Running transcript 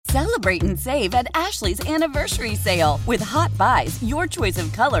Celebrate and save at Ashley's Anniversary Sale. With Hot Buys, your choice of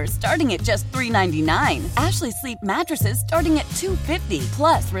colors starting at just $3.99. Ashley Sleep mattresses starting at $2.50.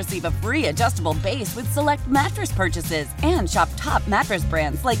 Plus, receive a free adjustable base with select mattress purchases. And shop top mattress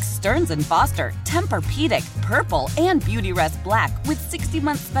brands like Stearns & Foster, Tempur-Pedic, Purple, and Beautyrest Black with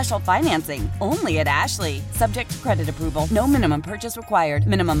 60-month special financing. Only at Ashley. Subject to credit approval. No minimum purchase required.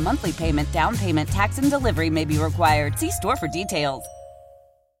 Minimum monthly payment, down payment, tax, and delivery may be required. See store for details.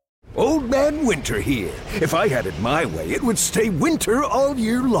 Old Man Winter here. If I had it my way, it would stay winter all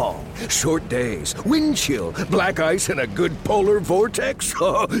year long. Short days, wind chill, black ice, and a good polar vortex.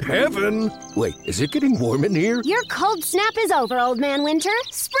 Oh, heaven. Wait, is it getting warm in here? Your cold snap is over, Old Man Winter.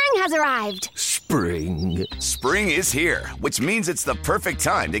 Spring has arrived. Spring. Spring is here, which means it's the perfect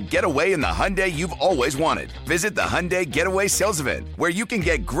time to get away in the Hyundai you've always wanted. Visit the Hyundai Getaway Sales Event, where you can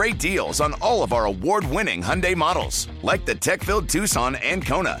get great deals on all of our award-winning Hyundai models, like the tech-filled Tucson and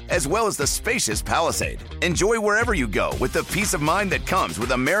Kona, as well as the spacious Palisade. Enjoy wherever you go with the peace of mind that comes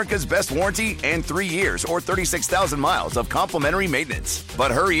with America's best warranty and 3 years or 36,000 miles of complimentary maintenance.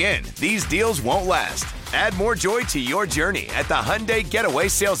 But hurry in, these deals won't last. Add more joy to your journey at the Hyundai Getaway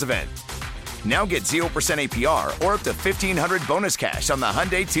Sales Event. Now get 0% APR or up to $1,500 bonus cash on the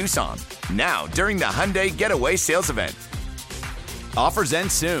Hyundai Tucson. Now, during the Hyundai Getaway Sales Event. Offers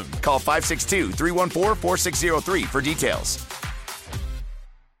end soon. Call 562-314-4603 for details.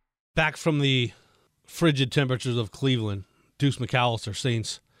 Back from the frigid temperatures of Cleveland, Deuce McAllister,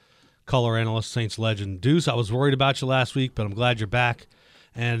 Saints color analyst, Saints legend. Deuce, I was worried about you last week, but I'm glad you're back.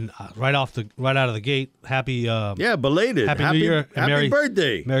 And right out of the gate, happy belated happy New Year, and happy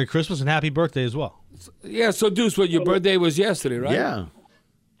birthday, Merry Christmas, and happy birthday as well. Yeah, so Deuce, your birthday was yesterday, right? Yeah.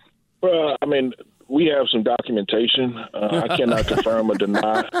 Well, I mean, we have some documentation. I cannot confirm or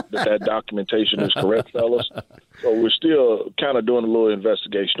deny that documentation is correct, fellas. So we're still kind of doing a little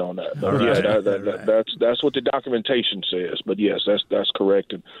investigation on that. But that's what the documentation says. But yes, that's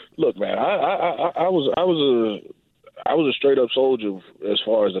correct. And look, man, I was a straight up soldier as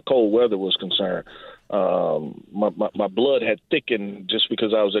far as the cold weather was concerned. My blood had thickened just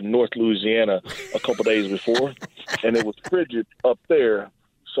because I was in North Louisiana a couple days before, and it was frigid up there.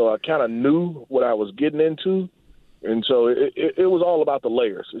 So I kind of knew what I was getting into, and so it was all about the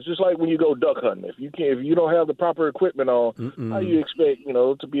layers. It's just like when you go duck hunting. If you don't have the proper equipment on, how do you expect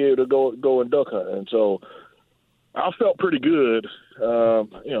to be able to go and duck hunt? And so I felt pretty good,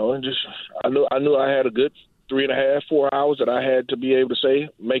 and just I knew I had a good 3.5, 4 hours that I had to be able to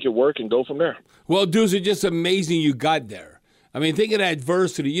make it work and go from there. Well, Deuce, it's just amazing you got there. I mean, think of the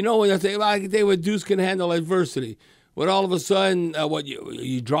adversity. When I say Deuce can handle adversity. What all of a sudden,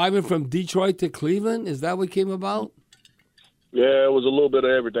 you driving from Detroit to Cleveland? Is that what came about? Yeah, it was a little bit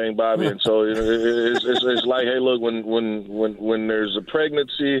of everything, Bobby. And so it's like, hey, look, when there's a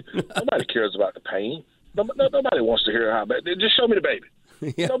pregnancy, nobody cares about the pain. Nobody wants to hear how bad. Just show me the baby.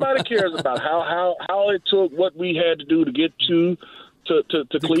 Yeah. Nobody cares about how it took, what we had to do to get to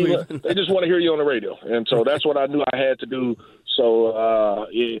Cleveland. They just want to hear you on the radio, and so that's what I knew I had to do. So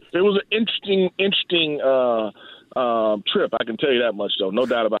it was an interesting trip. I can tell you that much, though. No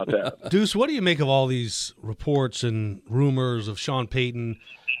doubt about that. Deuce, what do you make of all these reports and rumors of Sean Payton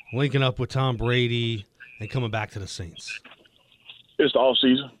linking up with Tom Brady and coming back to the Saints? It's the off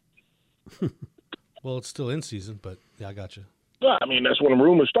season. Well, it's still in season, but yeah, I got you. Well, I mean, that's when the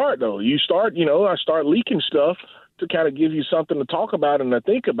rumors start, though. I start leaking stuff to kind of give you something to talk about and to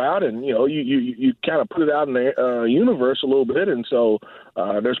think about, and you kind of put it out in the universe a little bit, and so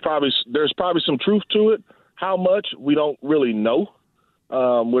there's probably some truth to it. How much, we don't really know.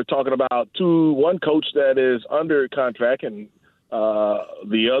 We're talking about one coach that is under contract, and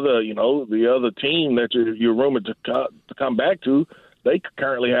the other team that you're rumored to come back to, they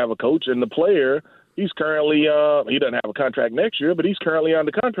currently have a coach, and the player. He's currently he doesn't have a contract next year, but he's currently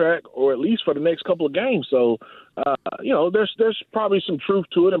under contract, or at least for the next couple of games. So, there's probably some truth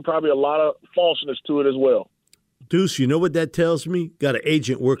to it and probably a lot of falseness to it as well. Deuce, you know what that tells me? Got an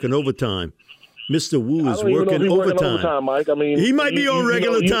agent working overtime. Mr. Wu is working overtime. Mike. I mean, he might be on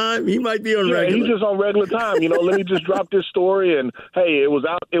regular time. He might be on regular. He's just on regular time. Let me just drop this story. And hey, it was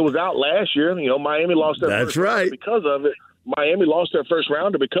out last year. Miami lost their first round because of it. Miami lost their first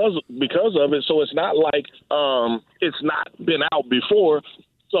rounder because of it. So it's not like it's not been out before.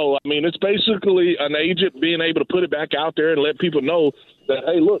 So I mean, it's basically an agent being able to put it back out there and let people know that,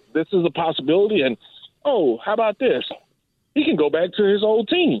 hey, look, this is a possibility. And how about this? He can go back to his old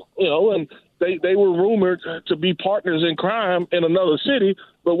team. And they were rumored to be partners in crime in another city,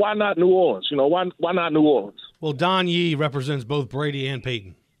 but why not New Orleans? Why not New Orleans? Well, Don Yee represents both Brady and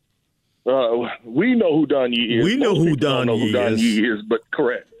Peyton. We know who Don Yee is. We know who Don Yee is, but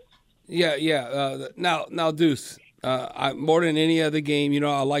correct. Yeah. Now, Deuce, more than any other game,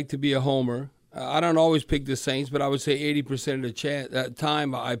 I like to be a homer. I don't always pick the Saints, but I would say 80% of the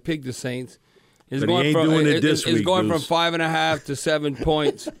time I pick the Saints. It's going from 5.5 to 7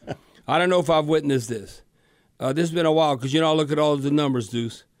 points. I don't know if I've witnessed this. This has been a while because, I look at all of the numbers,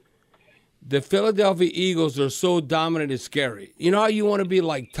 Deuce. The Philadelphia Eagles are so dominant, it's scary. You know how you want to be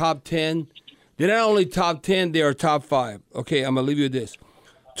like top 10? They're not only top 10, they are top 5. Okay, I'm going to leave you with this.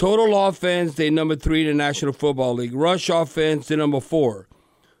 Total offense, they're number 3 in the National Football League. Rush offense, they're number 4.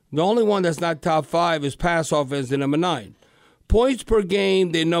 The only one that's not top 5 is pass offense, they're number 9. Points per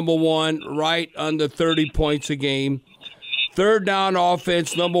game, they're number 1, right under 30 points a game. Third down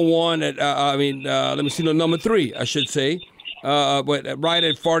offense, number 1 at, number 3, I should say. But right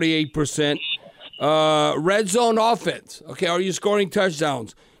at 48%. Red zone offense. Okay, are you scoring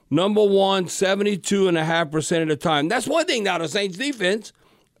touchdowns? Number 1, 72.5% of the time. That's one thing now, the Saints defense.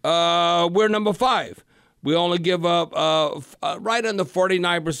 We're number 5. We only give up right under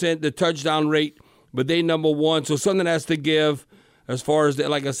 49% the touchdown rate, but they number 1. So something has to give as far as,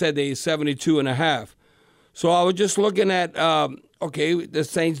 like I said, they 72.5. So I was just looking at, the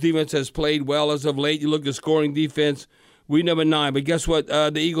Saints defense has played well as of late. You look at scoring defense. We number 9, but guess what?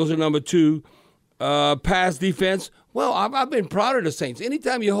 The Eagles are number 2. Pass defense. Well, I've been proud of the Saints.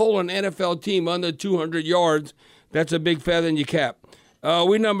 Anytime you hold an NFL team under 200 yards, that's a big feather in your cap.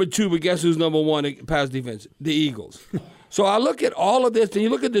 We're number 2, but guess who's number 1 in pass defense? The Eagles. So I look at all of this, and you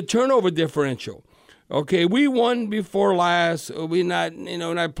look at the turnover differential. Okay, we won before last. We not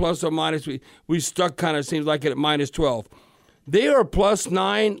plus or minus. We stuck kind of seems like it at minus 12. They are plus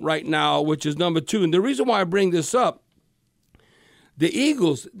 9 right now, which is number 2. And the reason why I bring this up, the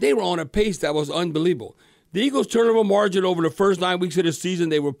Eagles, they were on a pace that was unbelievable. The Eagles' turnover margin over the first 9 weeks of the season,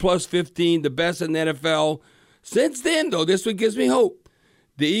 they were plus 15, the best in the NFL. Since then, though, this one gives me hope.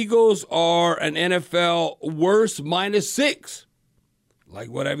 The Eagles are an NFL worst minus 6. Like,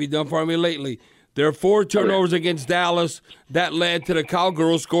 what have you done for me lately? There are 4 turnovers against Dallas. That led to the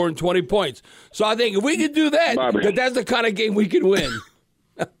Cowgirls scoring 20 points. So I think if we can do that, that's the kind of game we can win.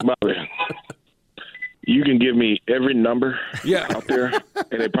 Bobby, you can give me every number out there,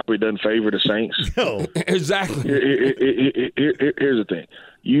 and it probably doesn't favor the Saints. No, exactly. Here's the thing.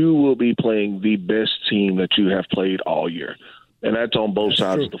 You will be playing the best team that you have played all year, and that's on both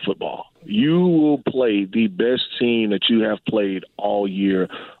sides of the football. You will play the best team that you have played all year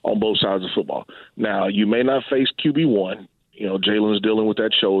on both sides of football. Now, you may not face QB1. Jalen's dealing with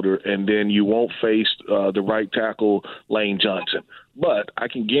that shoulder, and then you won't face the right tackle, Lane Johnson. But I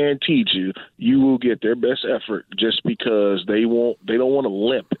can guarantee you will get their best effort just because they don't want to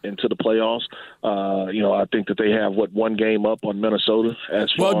limp into the playoffs. I think that they have one game up on Minnesota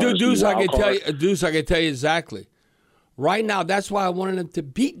as far as Deuce, I can tell you exactly. Right now, that's why I wanted them to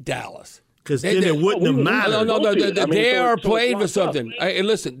beat Dallas. Because then it wouldn't have mattered. No, they are playing for something. Hey,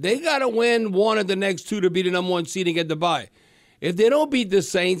 listen, they got to win one of the next 2 to be the number 1 seed and get the bye. If they don't beat the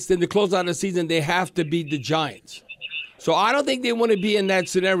Saints, then to close out the season, they have to beat the Giants. So I don't think they want to be in that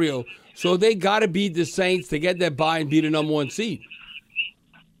scenario. So they got to beat the Saints to get that bye and be the number 1 seed.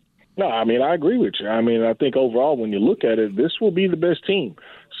 No, I agree with you. I think overall, when you look at it, this will be the best team.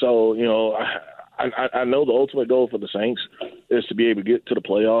 So, I know the ultimate goal for the Saints is to be able to get to the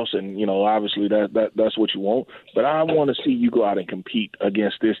playoffs, and obviously that's what you want. But I want to see you go out and compete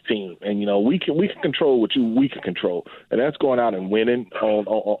against this team, and we can control what we can control, and that's going out and winning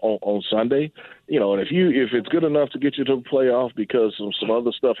on Sunday. And if it's good enough to get you to the playoff because some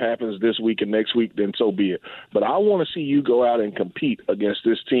other stuff happens this week and next week, then so be it. But I want to see you go out and compete against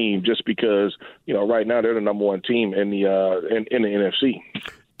this team just because right now they're the number 1 team in the NFC.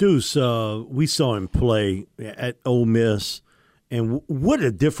 Deuce, we saw him play at Ole Miss, and what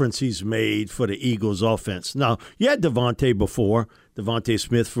a difference he's made for the Eagles' offense. Now, you had Devontae before, Devontae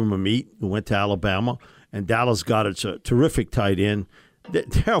Smith from Amit, who went to Alabama, and Dallas got a terrific tight end.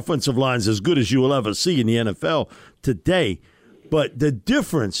 Their offensive line is as good as you will ever see in the NFL today. But the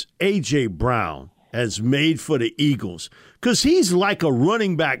difference A.J. Brown has made for the Eagles, because he's like a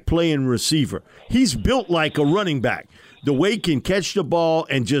running back playing receiver. He's built like a running back. The way he can catch the ball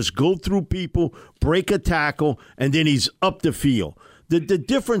and just go through people, break a tackle, and then he's up the field. The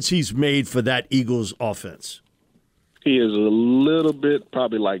difference he's made for that Eagles offense. He is a little bit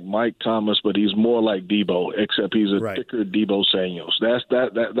probably like Mike Thomas, but he's more like Debo, except he's a thicker Debo Samuels. That's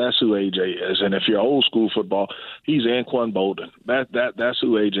who AJ is. And if you're old school football, he's Anquan Bolden. That's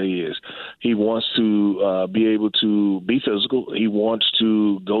who AJ is. He wants to be able to be physical. He wants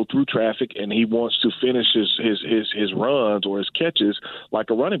to go through traffic, and he wants to finish his runs or his catches like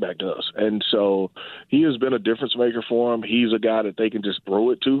a running back does. And so he has been a difference maker for him. He's a guy that they can just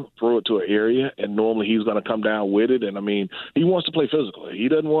throw it to an area, and normally he's going to come down with it. And, I mean, he wants to play physically. He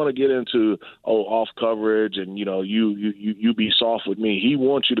doesn't want to get into, off coverage and, you be soft with me. He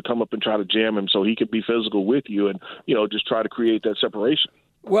wants you to come up and try to jam him so he can be physical with you and, just try to create that separation.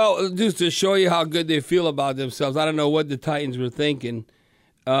 Well, just to show you how good they feel about themselves, I don't know what the Titans were thinking.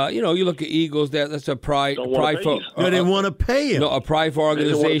 You look at Eagles. That's a pride for. They want to pay him. No, a pride for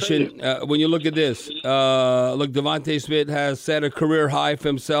organization. When you look at this, DeVonta Smith has set a career high for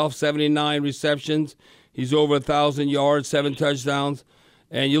himself: 79 receptions. He's over 1,000 yards, 7 touchdowns.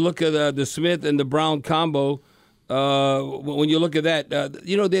 And you look at the Smith and the Brown combo. When you look at that,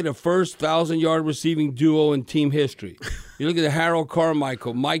 they're the first 1,000-yard receiving duo in team history. You look at Harold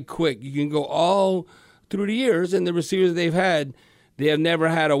Carmichael, Mike Quick. You can go all through the years, and the receivers they've had, they have never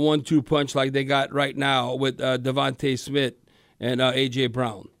had a 1-2 punch like they got right now with DeVonta Smith and A.J.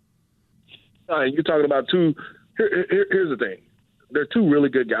 Brown. You're talking about two. Here's the thing. They're two really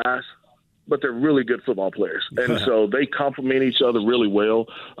good guys, but they're really good football players. And so they complement each other really well.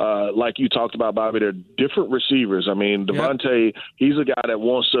 Like you talked about, Bobby, they're different receivers. I mean, DeVonta, he's a guy that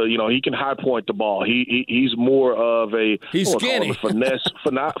wants to, he can high point the ball. He's more of a – he's skinny. Finesse.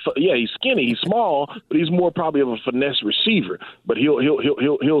 He's skinny. He's small, but he's more probably of a finesse receiver. But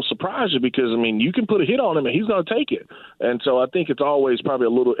he'll surprise you because, I mean, you can put a hit on him and he's going to take it. And so I think it's always probably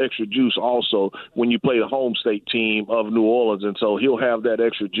a little extra juice also when you play the home state team of New Orleans. And so he'll have that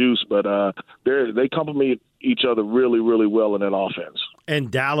extra juice, but they complement each other really, really well in that offense.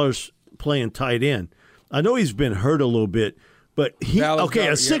 And Dallas playing tight end. I know he's been hurt a little bit, but a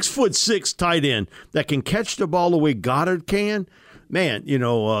 6'6" tight end that can catch the ball the way Goddard can. Man,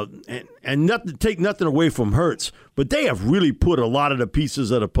 and nothing take nothing away from Hurts, but they have really put a lot of the pieces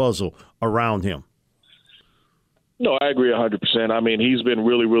of the puzzle around him. No, I agree 100%. I mean, he's been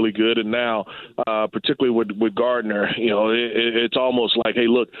really, really good. And now, particularly with Gardner, it's almost like, hey,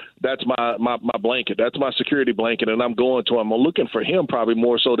 look, that's my blanket. That's my security blanket, and I'm going to him. I'm looking for him probably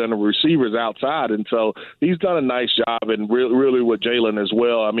more so than the receivers outside. And so he's done a nice job, and really with Jalen as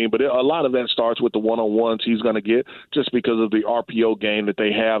well. I mean, but a lot of that starts with the one-on-ones he's going to get just because of the RPO game that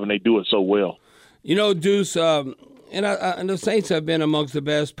they have, and they do it so well. Deuce, and the Saints have been amongst the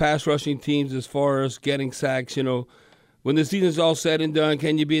best pass rushing teams as far as getting sacks. When the season's all said and done,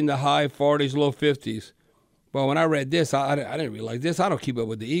 can you be in the high 40s, low 50s? Well, when I read this, I didn't realize this. I don't keep up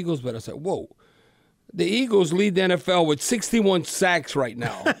with the Eagles, but I said, whoa. The Eagles lead the NFL with 61 sacks right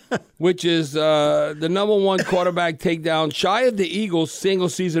now, which is the number one quarterback takedown, shy of the Eagles'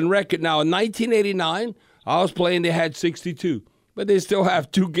 single-season record. Now, in 1989, I was playing, they had 62. But they still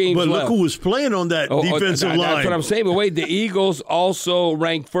have 2 games left. But look who was playing on that defensive line. That's what I'm saying. But wait, the Eagles also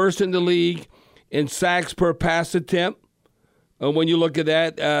ranked first in the league in sacks per pass attempt. When you look at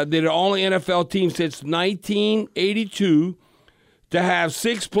that, they're the only NFL team since 1982 to have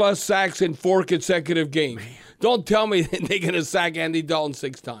 6+ sacks in 4 consecutive games. Man. Don't tell me they're going to sack Andy Dalton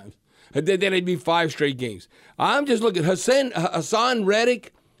 6 times. Then it'd be 5 straight games. I'm just looking. Hassan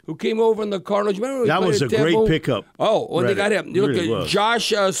Reddick, who came over in the Cardinals. Remember that was a great pickup. Oh, when they got him. You look at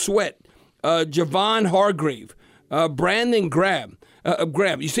Josh Sweat, Javon Hargrave, Brandon Graham.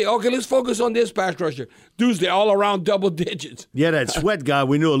 You say, okay, let's focus on this pass rusher. Dudes, they're all around double digits. Yeah, that Sweat guy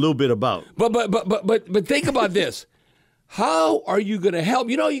we knew a little bit about. But think about this. How are you going to help?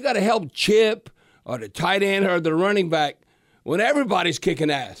 You got to help Chip or the tight end or the running back when everybody's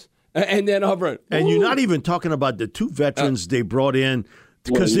kicking ass. And then over. And you're not even talking about the 2 veterans they brought in.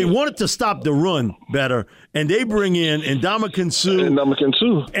 Because they wanted to stop the run better, and they bring in Ndamukong Suh and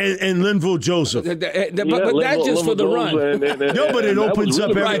Linval Joseph. But that's just for the run. No, but it opens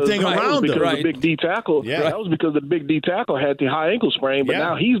up everything around them. The big D tackle. Yeah. That was because the big D tackle had the high ankle sprain, but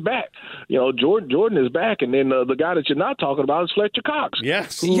now he's back. Jordan is back, and then the guy that you're not talking about is Fletcher Cox.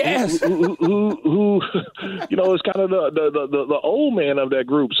 Yes. Who is kind of the old man of that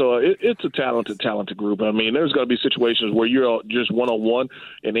group. So it's a talented group. I mean, there's going to be situations where you're just one-on-one.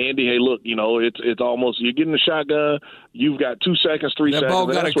 And Andy, hey, look, it's almost you're getting the shotgun. You've got 2 seconds, 3 seconds. Ball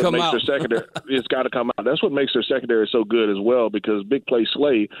that's what makes their secondary. It's got to come out. That's what makes their secondary so good as well, because Big Play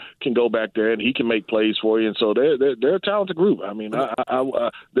Slay can go back there and he can make plays for you. And so they're a talented group. I mean,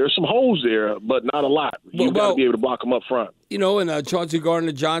 there's some holes there, but not a lot. You've got to be able to block them up front. And Chauncey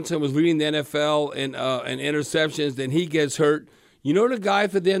Gardner-Johnson was leading the NFL in interceptions. Then he gets hurt. The guy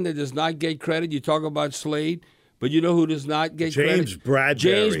for them that does not get credit. You talk about Slade. But you know who does not get credit? James Bradberry.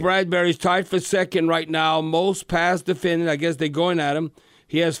 James Bradberry's tied for second right now. Most pass defending. I guess they're going at him.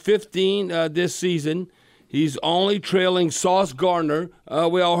 He has 15 this season. He's only trailing Sauce Gardner.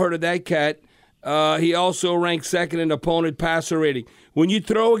 We all heard of that cat. He also ranks second in opponent passer rating. When you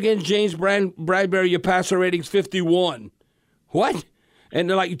throw against James Bradberry, your passer rating's 51. What? And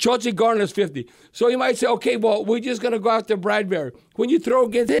they're like, Chauncey Gardner's 50. So you might say, okay, well, we're just going to go after Bradberry. When you throw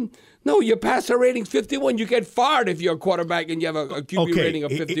against him, no, your passer rating's 51. You get fired if you're a quarterback and you have a QB rating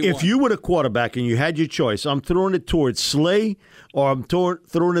of 51. If you were the quarterback and you had your choice, I'm throwing it towards Slay or I'm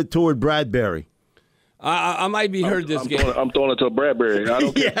throwing it toward Bradberry. I might be hurt this game. I'm throwing it to Bradberry. I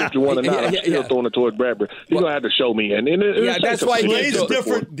don't care if 51 or not. I'm still throwing it towards Bradberry. You're going to have to show me. And that's why Slay's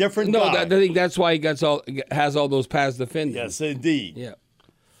different No, guy. I think that's why he has all those pass defenders. Yes, indeed. Yeah.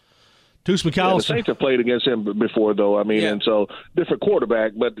 Deuce McAllister. Yeah, the Saints have played against him before, though. I mean, and so different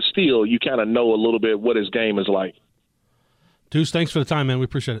quarterback, but still, you kind of know a little bit what his game is like. Deuce, thanks for the time, man. We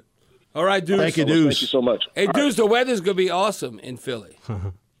appreciate it. All right, Deuce. Thank you, Deuce. Thank you so much. Hey, Deuce, the weather's going to be awesome in Philly.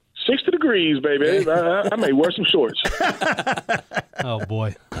 60 degrees, baby. I may wear some shorts. Oh,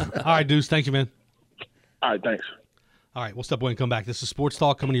 boy. All right, Deuce. Thank you, man. All right, thanks. All right, we'll step away and come back. This is Sports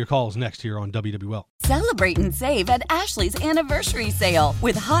Talk. Coming to your calls next here on WWL. Celebrate and save at Ashley's Anniversary Sale.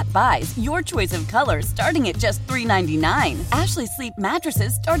 With Hot Buys, your choice of colors starting at just $3.99. Ashley Sleep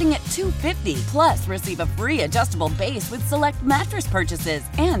mattresses starting at $2.50. Plus, receive a free adjustable base with select mattress purchases.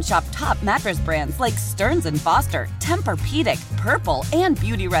 And shop top mattress brands like Stearns & Foster, Tempur-Pedic, Purple, and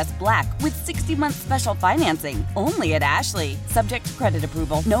Beautyrest Black with 60-month special financing. Only at Ashley. Subject to credit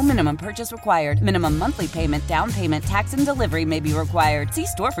approval. No minimum purchase required. Minimum monthly payment, down payment, tax, and delivery may be required. See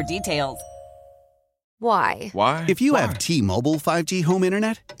store for details. Why? Why? If you have T-Mobile 5G home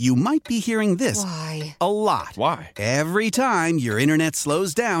internet, you might be hearing this Why? a lot. Why? Every time your internet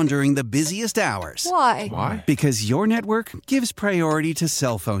slows down during the busiest hours. Why? Why? Because your network gives priority to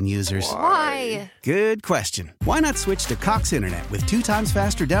cell phone users. Why? Good question. Why not switch to Cox Internet with 2 times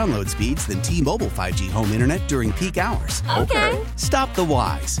faster download speeds than T-Mobile 5G home internet during peak hours? Okay. Stop the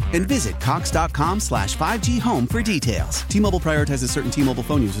whys and visit cox.com/5G home for details. T-Mobile prioritizes certain T-Mobile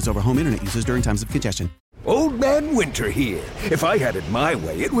phone users over home internet users during times of congestion. Old Man Winter here. If I had it my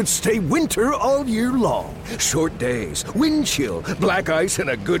way, it would stay winter all year long. Short days, wind chill, black ice, and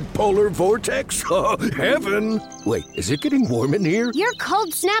a good polar vortex. Oh, heaven. Wait, is it getting warm in here? Your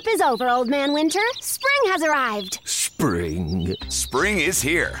cold snap is over, Old Man Winter. Spring has arrived. Spring. Spring is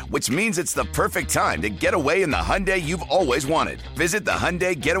here, which means it's the perfect time to get away in the Hyundai you've always wanted. Visit the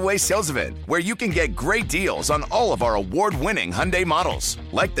Hyundai Getaway Sales Event, where you can get great deals on all of our award-winning Hyundai models,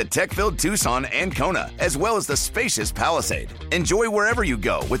 like the tech-filled Tucson and Kona, as well as the spacious Palisade. Enjoy wherever you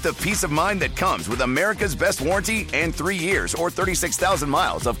go with the peace of mind that comes with America's best warranty and 3 years or 36,000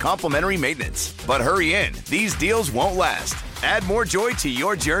 miles of complimentary maintenance. But hurry in, these deals won't last. Add more joy to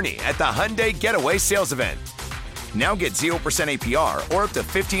your journey at the Hyundai Getaway Sales Event. Now get 0% APR or up to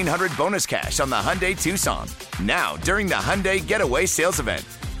 $1,500 bonus cash on the Hyundai Tucson. Now, during the Hyundai Getaway Sales Event.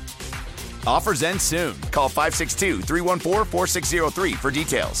 Offers end soon. Call 562-314-4603 for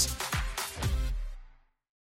details.